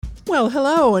Well,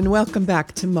 hello and welcome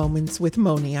back to Moments with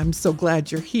Moni. I'm so glad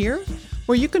you're here,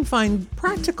 where you can find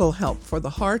practical help for the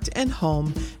heart and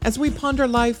home as we ponder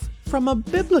life from a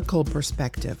biblical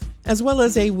perspective, as well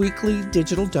as a weekly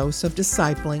digital dose of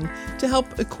discipling to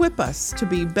help equip us to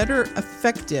be better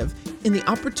effective in the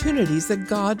opportunities that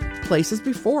God places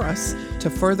before us to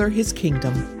further His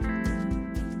kingdom.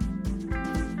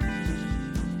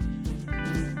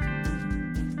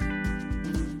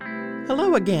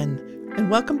 Hello again. And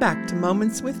welcome back to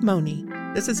Moments with Moni.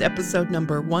 This is episode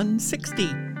number 160.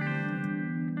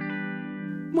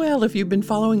 Well, if you've been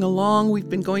following along, we've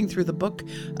been going through the book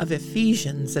of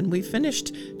Ephesians, and we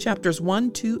finished chapters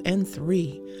 1, 2, and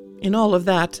 3. In all of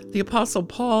that, the Apostle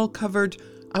Paul covered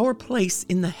our place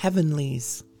in the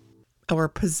heavenlies, our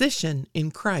position in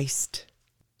Christ.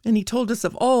 And he told us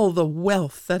of all the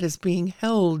wealth that is being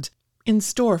held in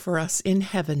store for us in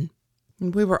heaven.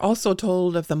 And we were also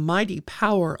told of the mighty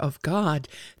power of God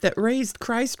that raised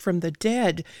Christ from the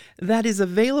dead that is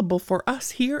available for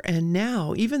us here and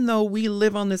now, even though we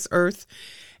live on this earth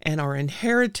and our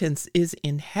inheritance is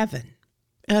in heaven.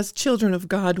 As children of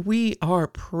God, we are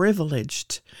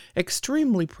privileged,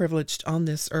 extremely privileged on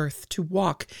this earth to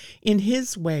walk in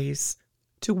His ways,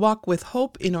 to walk with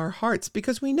hope in our hearts,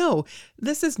 because we know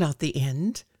this is not the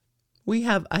end. We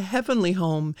have a heavenly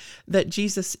home that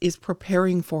Jesus is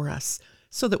preparing for us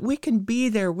so that we can be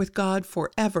there with God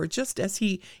forever, just as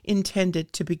He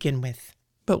intended to begin with.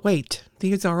 But wait,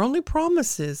 these are only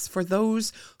promises for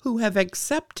those who have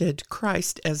accepted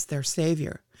Christ as their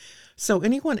Savior. So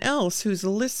anyone else who's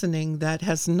listening that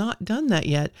has not done that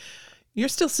yet, you're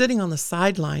still sitting on the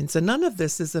sidelines, and none of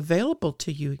this is available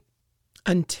to you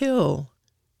until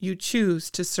you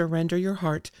choose to surrender your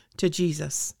heart to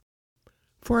Jesus.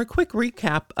 For a quick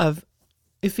recap of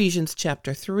Ephesians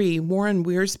chapter 3, Warren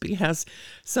Wiersbe has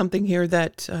something here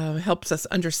that helps us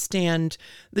understand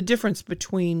the difference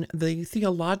between the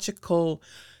theological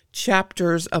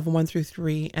chapters of 1 through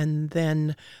 3 and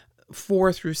then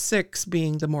 4 through 6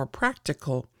 being the more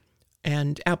practical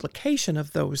and application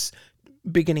of those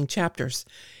beginning chapters.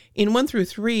 In 1 through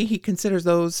 3, he considers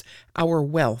those our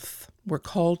wealth. We're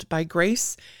called by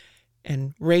grace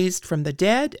and raised from the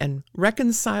dead and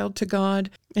reconciled to God,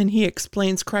 and he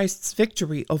explains Christ's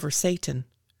victory over Satan.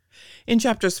 In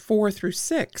chapters 4 through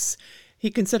 6, he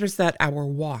considers that our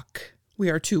walk. We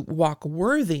are to walk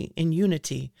worthy in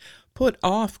unity, put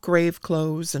off grave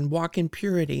clothes, and walk in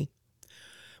purity.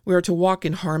 We are to walk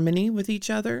in harmony with each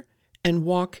other and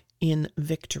walk in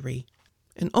victory.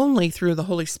 And only through the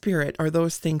Holy Spirit are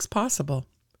those things possible.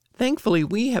 Thankfully,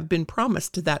 we have been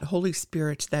promised that Holy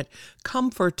Spirit, that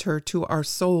comforter to our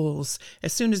souls.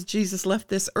 As soon as Jesus left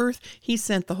this earth, He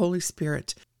sent the Holy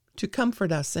Spirit to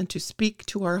comfort us and to speak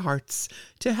to our hearts,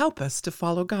 to help us to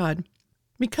follow God.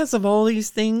 Because of all these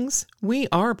things, we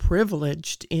are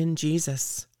privileged in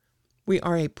Jesus. We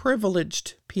are a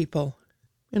privileged people.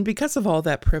 And because of all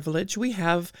that privilege, we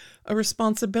have a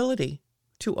responsibility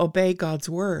to obey God's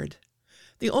word.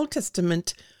 The Old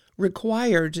Testament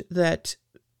required that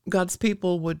God's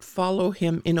people would follow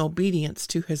Him in obedience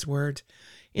to His word.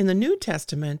 In the New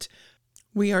Testament,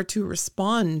 we are to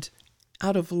respond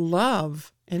out of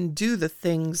love and do the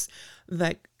things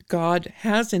that God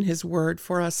has in His word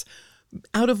for us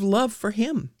out of love for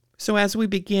Him. So as we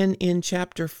begin in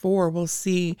chapter 4, we'll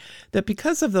see that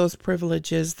because of those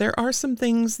privileges, there are some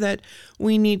things that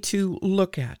we need to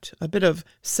look at, a bit of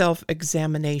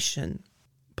self-examination.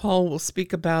 Paul will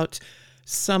speak about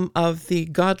some of the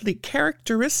godly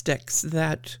characteristics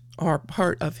that are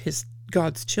part of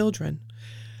God's children,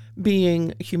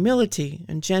 being humility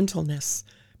and gentleness,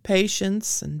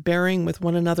 patience and bearing with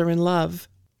one another in love.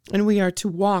 And we are to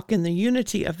walk in the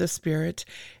unity of the Spirit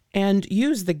and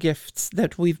use the gifts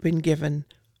that we've been given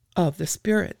of the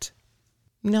Spirit.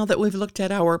 Now that we've looked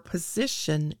at our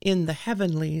position in the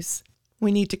heavenlies,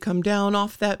 we need to come down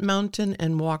off that mountain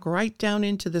and walk right down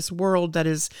into this world that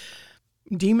is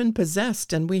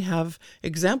demon-possessed, and we have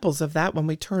examples of that when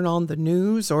we turn on the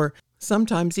news or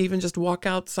sometimes even just walk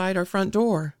outside our front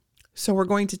door. So we're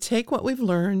going to take what we've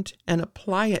learned and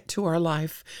apply it to our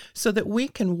life so that we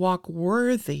can walk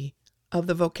worthy of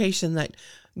the vocation that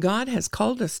God has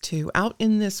called us to out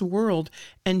in this world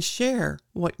and share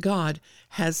what God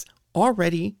has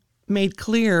already made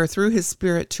clear through His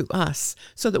Spirit to us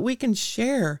so that we can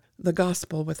share the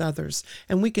gospel with others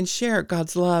and we can share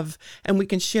God's love and we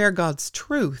can share God's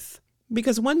truth,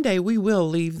 because one day we will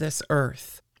leave this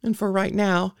earth. And for right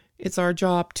now, it's our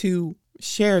job to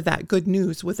share that good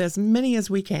news with as many as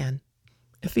we can.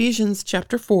 Ephesians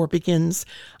chapter 4 begins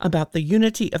about the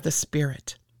unity of the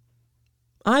Spirit.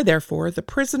 I, therefore, the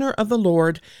prisoner of the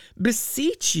Lord,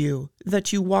 beseech you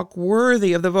that you walk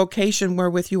worthy of the vocation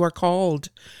wherewith you are called,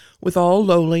 with all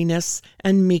lowliness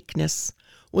and meekness,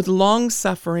 with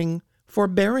long-suffering,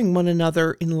 forbearing one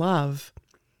another in love,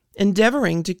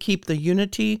 endeavoring to keep the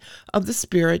unity of the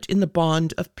Spirit in the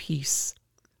bond of peace.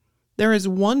 There is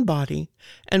one body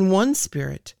and one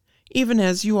Spirit, even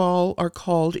as you all are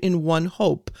called in one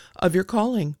hope of your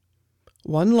calling,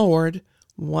 one Lord,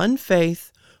 one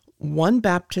faith, one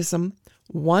baptism,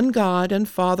 one God and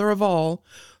Father of all,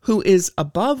 who is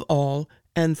above all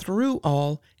and through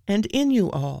all and in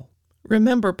you all.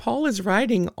 Remember, Paul is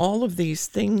writing all of these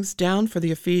things down for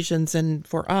the Ephesians and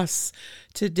for us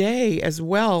today as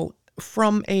well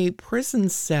from a prison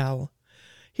cell.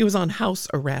 He was on house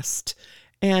arrest,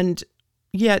 and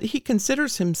yet he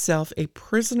considers himself a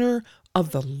prisoner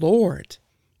of the Lord.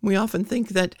 We often think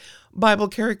that Bible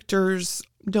characters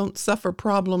don't suffer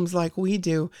problems like we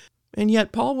do, and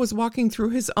yet Paul was walking through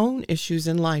his own issues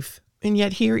in life. And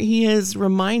yet here he is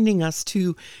reminding us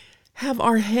to have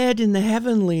our head in the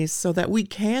heavenlies so that we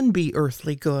can be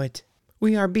earthly good.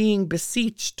 We are being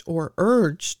beseeched or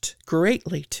urged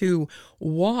greatly to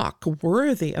walk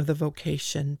worthy of the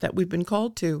vocation that we've been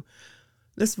called to.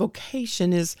 This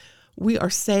vocation is we are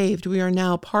saved. We are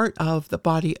now part of the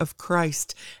body of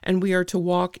Christ, and we are to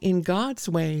walk in God's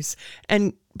ways.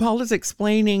 And Paul is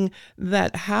explaining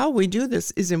that how we do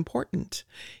this is important.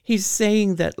 He's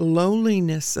saying that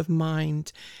lowliness of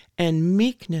mind and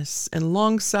meekness and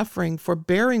long-suffering,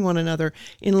 forbearing one another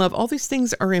in love, all these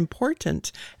things are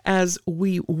important as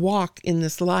we walk in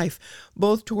this life,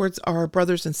 both towards our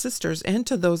brothers and sisters and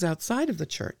to those outside of the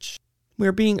church.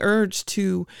 We're being urged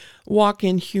to walk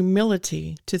in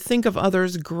humility, to think of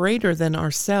others greater than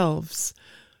ourselves,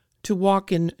 to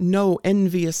walk in no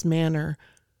envious manner,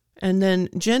 and then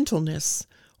gentleness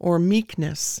or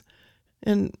meekness.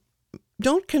 And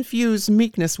don't confuse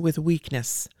meekness with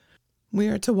weakness. We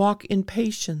are to walk in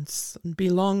patience and be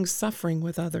long-suffering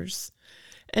with others,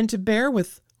 and to bear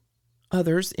with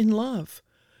others in love.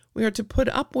 We are to put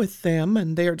up with them,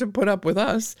 and they are to put up with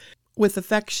us, with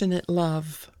affectionate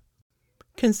love.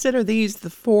 Consider these the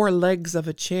 4 legs of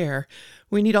a chair.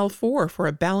 We need all 4 for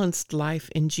a balanced life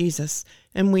in Jesus,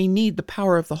 and we need the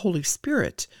power of the Holy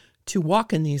Spirit to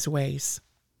walk in these ways.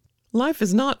 Life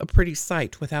is not a pretty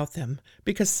sight without them,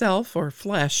 because self or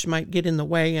flesh might get in the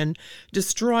way and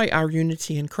destroy our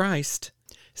unity in Christ.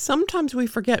 Sometimes we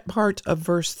forget part of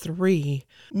verse 3.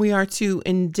 We are to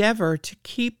endeavor to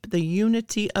keep the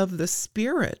unity of the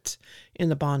Spirit in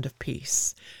the bond of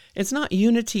peace. It's not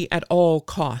unity at all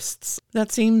costs.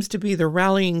 That seems to be the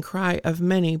rallying cry of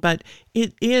many, but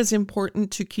it is important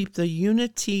to keep the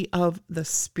unity of the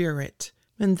Spirit.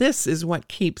 And this is what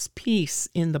keeps peace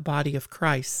in the body of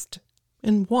Christ.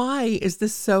 And why is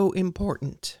this so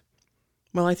important?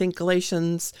 Well, I think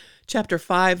Galatians chapter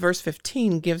 5, verse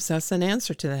 15 gives us an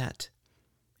answer to that.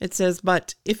 It says,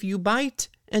 "But if you bite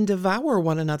and devour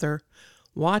one another,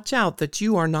 watch out that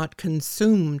you are not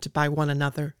consumed by one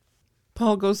another."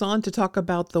 Paul goes on to talk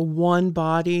about the one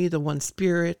body, the one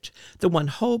Spirit, the one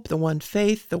hope, the one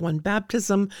faith, the one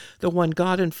baptism, the one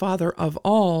God and Father of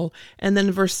all. And then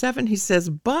in verse 7 he says,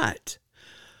 "But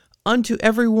unto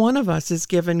every one of us is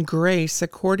given grace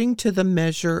according to the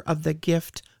measure of the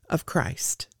gift of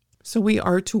Christ." So we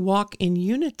are to walk in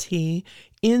unity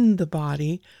in the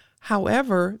body.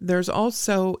 However, there's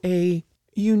also a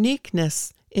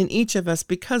uniqueness in each of us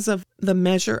because of the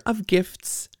measure of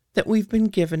gifts that we've been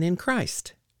given in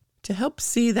Christ. To help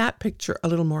see that picture a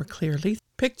little more clearly,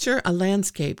 picture a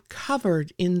landscape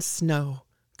covered in snow,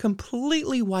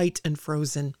 completely white and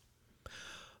frozen.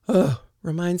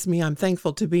 Reminds me I'm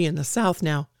thankful to be in the South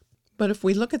now. But if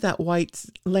we look at that white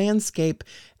landscape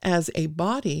as a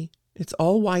body, it's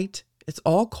all white, it's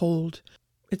all cold,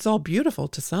 it's all beautiful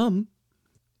to some.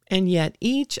 And yet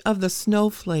each of the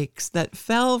snowflakes that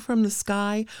fell from the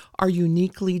sky are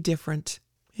uniquely different.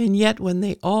 And yet when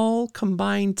they all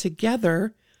combine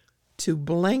together to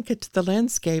blanket the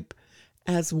landscape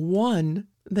as one,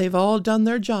 they've all done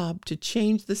their job to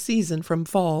change the season from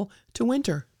fall to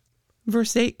winter.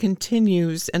 Verse 8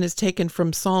 continues and is taken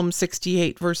from Psalm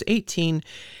 68, verse 18,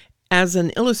 as an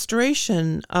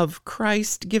illustration of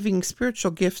Christ giving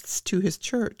spiritual gifts to his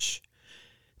church.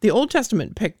 The Old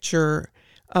Testament picture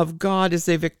of God as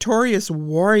a victorious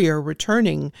warrior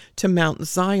returning to Mount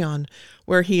Zion,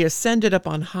 where he ascended up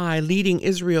on high, leading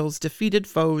Israel's defeated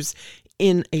foes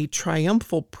in a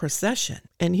triumphal procession.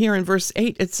 And here in verse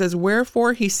 8 it says,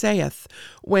 "Wherefore he saith,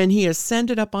 when he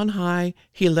ascended up on high,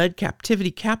 he led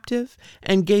captivity captive,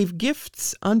 and gave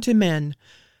gifts unto men.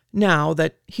 Now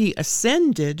that he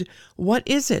ascended, what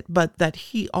is it but that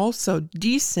he also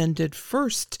descended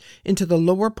first into the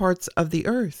lower parts of the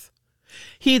earth?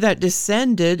 He that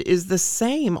descended is the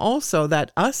same also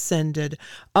that ascended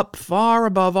up far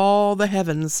above all the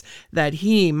heavens, that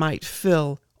he might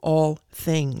fill all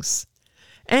things.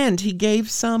 And he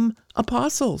gave some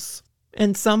apostles,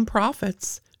 and some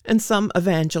prophets, and some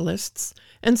evangelists,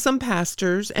 and some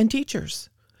pastors and teachers,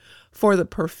 for the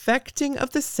perfecting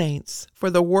of the saints, for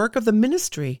the work of the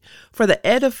ministry, for the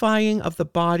edifying of the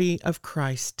body of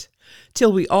Christ,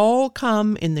 till we all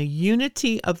come in the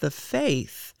unity of the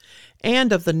faith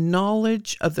and of the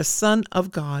knowledge of the Son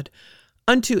of God,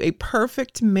 unto a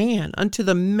perfect man, unto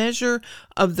the measure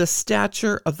of the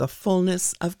stature of the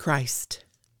fullness of Christ.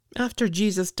 After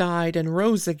Jesus died and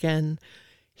rose again,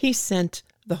 he sent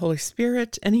the Holy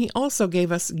Spirit, and he also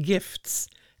gave us gifts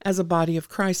as a body of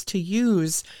Christ to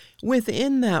use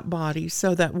within that body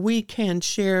so that we can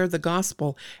share the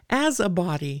gospel as a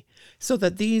body, so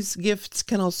that these gifts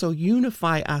can also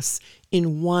unify us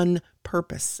in one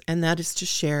purpose, and that is to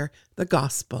share the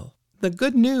gospel. The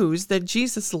good news that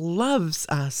Jesus loves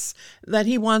us, that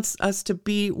he wants us to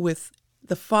be with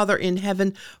the Father in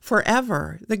heaven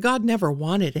forever, that God never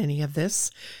wanted any of this.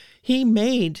 He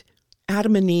made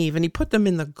Adam and Eve, and he put them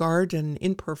in the garden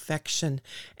in perfection,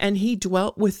 and he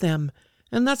dwelt with them,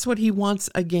 and that's what he wants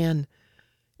again.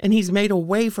 And he's made a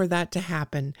way for that to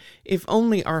happen, if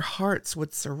only our hearts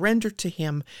would surrender to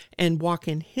him and walk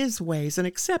in his ways and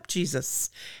accept Jesus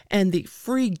and the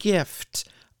free gift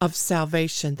of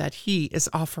salvation that he is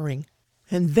offering.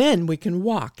 And then we can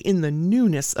walk in the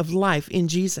newness of life in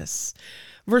Jesus.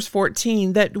 Verse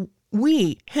 14, that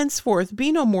we henceforth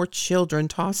be no more children,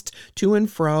 tossed to and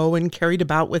fro and carried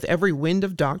about with every wind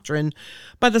of doctrine,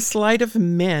 by the sleight of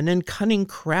men and cunning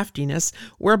craftiness,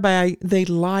 whereby they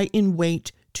lie in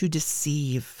wait to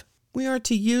deceive. We are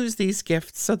to use these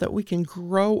gifts so that we can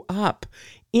grow up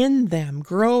in them,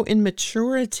 grow in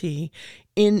maturity,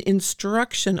 in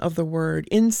instruction of the word,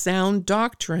 in sound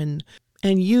doctrine,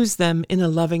 and use them in a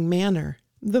loving manner.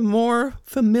 The more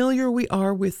familiar we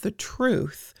are with the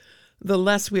truth, the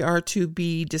less we are to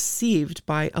be deceived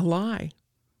by a lie.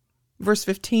 Verse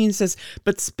 15 says,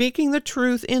 but speaking the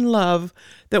truth in love,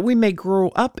 that we may grow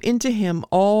up into him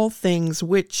all things,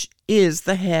 which is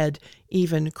the head,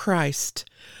 even Christ,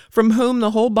 from whom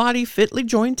the whole body fitly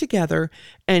joined together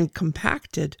and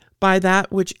compacted by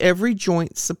that which every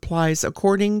joint supplies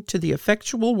according to the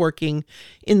effectual working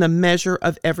in the measure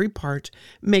of every part,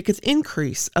 maketh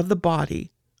increase of the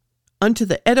body unto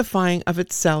the edifying of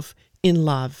itself in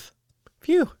love.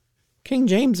 Phew, King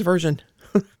James Version.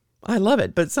 I love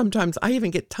it, but sometimes I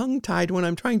even get tongue-tied when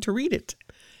I'm trying to read it.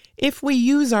 If we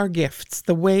use our gifts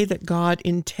the way that God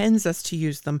intends us to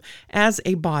use them as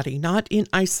a body, not in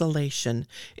isolation,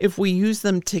 if we use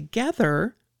them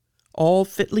together, all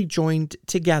fitly joined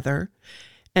together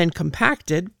and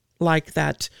compacted like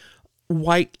that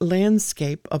white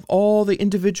landscape of all the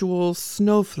individual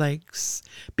snowflakes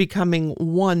becoming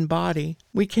one body,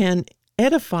 we can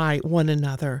edify one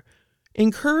another,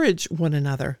 encourage one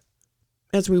another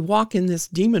as we walk in this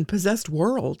demon-possessed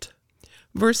world.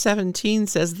 Verse 17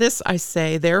 says, this I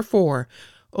say, therefore.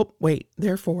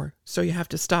 Therefore. So you have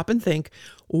to stop and think,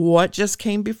 what just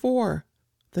came before?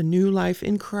 The new life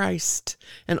in Christ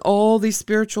and all these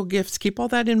spiritual gifts. Keep all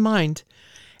that in mind.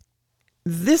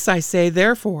 This I say,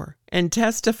 therefore, and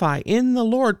testify in the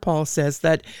Lord, Paul says,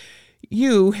 that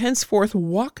you henceforth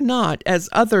walk not as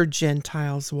other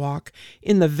Gentiles walk,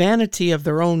 in the vanity of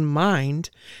their own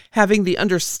mind, having the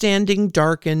understanding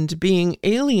darkened, being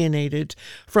alienated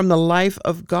from the life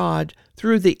of God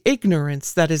through the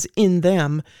ignorance that is in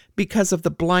them, because of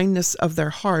the blindness of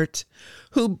their heart,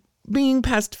 who, being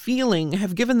past feeling,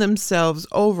 have given themselves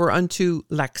over unto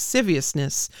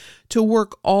lasciviousness, to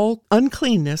work all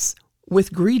uncleanness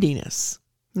with greediness.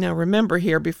 Now remember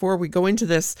here, before we go into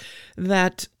this,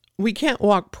 that we can't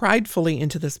walk pridefully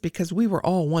into this, because we were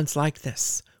all once like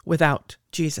this without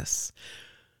Jesus.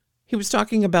 He was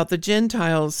talking about the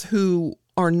Gentiles who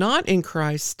are not in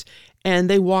Christ, and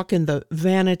they walk in the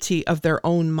vanity of their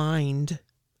own mind,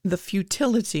 the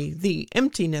futility, the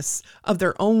emptiness of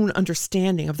their own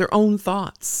understanding, of their own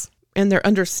thoughts. And their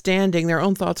understanding, their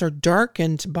own thoughts are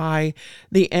darkened by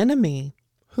the enemy,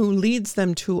 who leads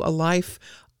them to a life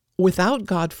without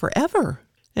God forever.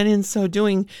 And in so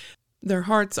doing, their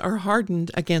hearts are hardened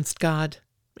against God.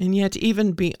 And yet,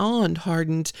 even beyond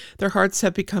hardened, their hearts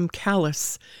have become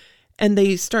callous, and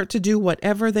they start to do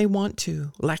whatever they want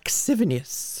to.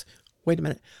 Lasciviousness. Wait a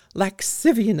minute.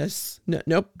 Lasciviousness.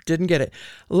 Nope, didn't get it.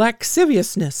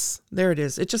 Lasciviousness. There it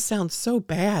is. It just sounds so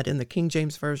bad in the King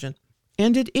James Version.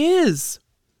 And it is.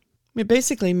 It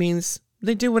basically means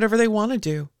they do whatever they want to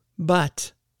do.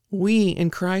 But we in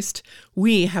Christ,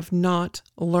 we have not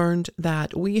learned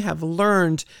that. We have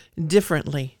learned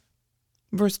differently.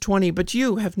 Verse 20, but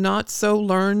you have not so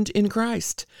learned in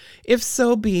Christ, if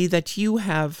so be that you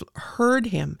have heard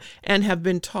him and have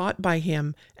been taught by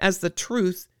him as the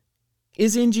truth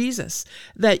is in Jesus,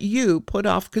 that you put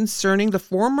off concerning the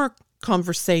former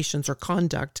conversations or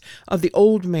conduct of the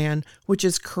old man, which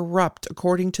is corrupt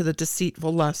according to the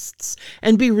deceitful lusts,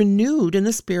 and be renewed in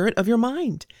the spirit of your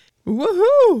mind.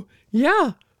 Woohoo!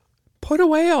 Yeah. Put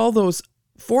away all those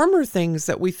former things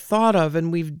that we thought of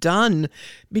and we've done,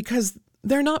 because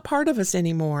they're not part of us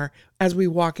anymore as we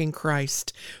walk in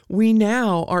Christ. We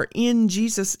now are in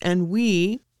Jesus, and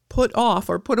we put off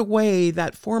or put away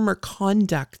that former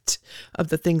conduct of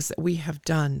the things that we have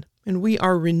done. And we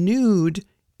are renewed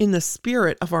in the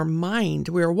spirit of our mind.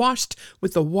 We are washed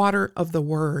with the water of the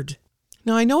word.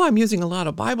 Now, I know I'm using a lot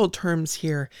of Bible terms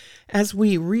here. As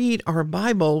we read our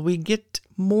Bible, we get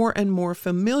more and more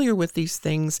familiar with these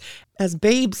things. As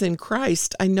babes in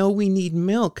Christ, I know we need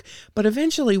milk, but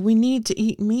eventually we need to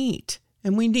eat meat,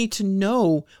 and we need to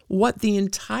know what the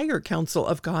entire counsel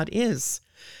of God is.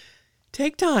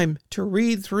 Take time to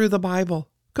read through the Bible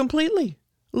completely,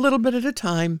 a little bit at a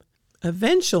time.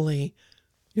 Eventually,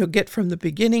 you'll get from the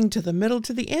beginning to the middle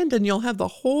to the end, and you'll have the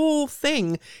whole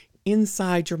thing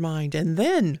inside your mind. And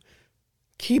then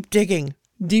keep digging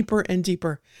deeper and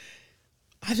deeper.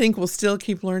 I think we'll still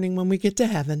keep learning when we get to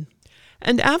heaven.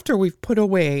 And after we've put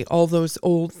away all those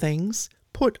old things,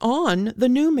 put on the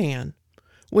new man,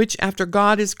 which after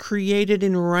God is created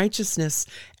in righteousness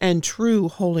and true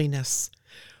holiness.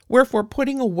 Wherefore,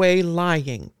 putting away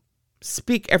lying,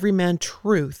 speak every man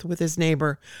truth with his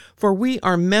neighbor, for we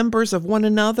are members of one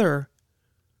another.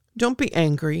 Don't be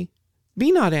angry.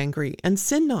 Be not angry, and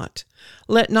sin not.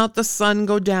 Let not the sun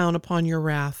go down upon your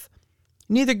wrath.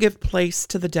 Neither give place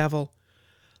to the devil.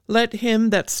 Let him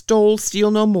that stole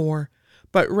steal no more,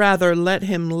 but rather let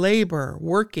him labor,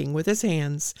 working with his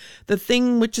hands, the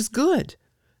thing which is good,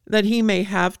 that he may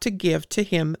have to give to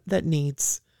him that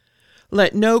needs.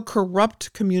 Let no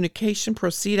corrupt communication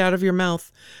proceed out of your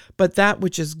mouth, but that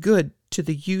which is good to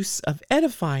the use of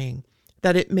edifying,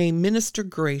 that it may minister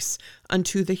grace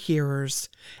unto the hearers.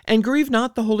 And grieve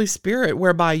not the Holy Spirit,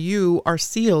 whereby you are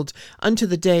sealed unto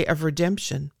the day of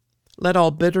redemption. Let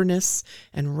all bitterness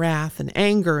and wrath and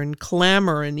anger and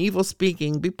clamor and evil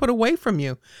speaking be put away from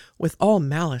you with all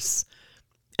malice.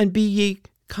 And be ye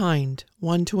kind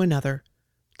one to another,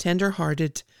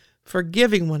 tender-hearted,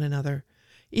 forgiving one another,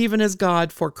 even as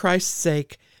God, for Christ's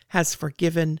sake, has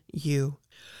forgiven you.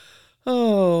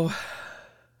 Oh,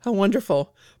 how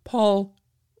wonderful. Paul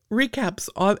recaps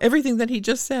everything that he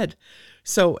just said.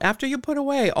 So after you put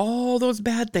away all those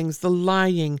bad things, the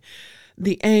lying,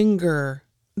 the anger,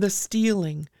 the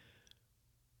stealing,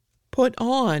 put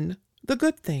on the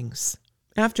good things.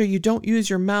 After you don't use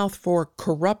your mouth for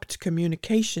corrupt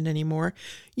communication anymore,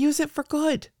 use it for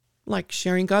good, like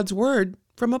sharing God's word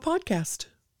from a podcast.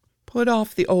 Put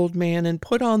off the old man and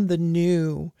put on the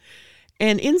new.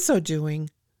 And in so doing,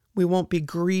 we won't be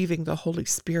grieving the Holy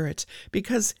Spirit,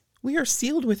 because we are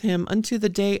sealed with him unto the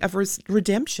day of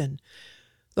redemption.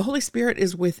 The Holy Spirit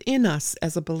is within us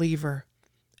as a believer.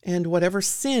 And whatever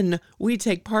sin we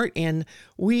take part in,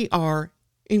 we are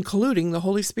including the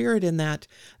Holy Spirit in that.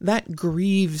 That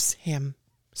grieves him.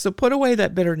 So put away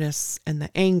that bitterness and the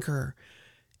anger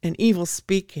and evil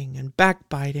speaking and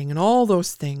backbiting and all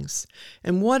those things.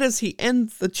 And what does he end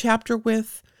the chapter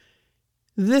with?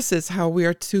 This is how we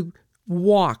are to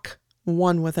walk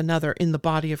one with another in the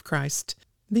body of Christ.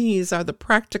 These are the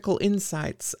practical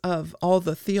insights of all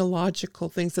the theological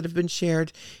things that have been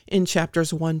shared in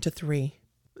chapters 1 to 3.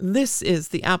 This is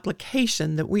the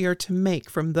application that we are to make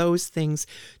from those things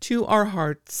to our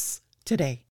hearts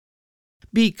today.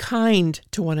 Be kind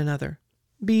to one another.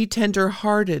 Be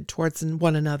tender-hearted towards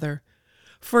one another.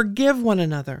 Forgive one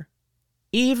another,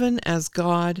 even as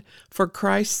God, for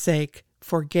Christ's sake,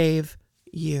 forgave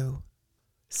you.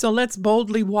 So let's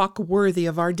boldly walk worthy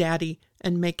of our Daddy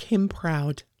and make him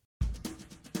proud.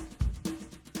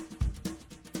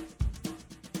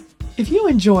 If you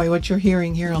enjoy what you're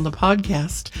hearing here on the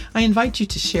podcast, I invite you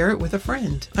to share it with a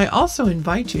friend. I also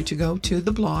invite you to go to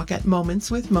the blog at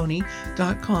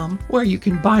momentswithmoni.com, where you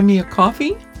can buy me a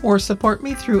coffee or support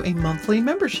me through a monthly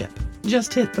membership.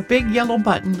 Just hit the big yellow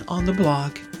button on the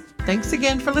blog. Thanks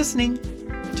again for listening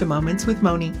to Moments with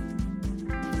Moni.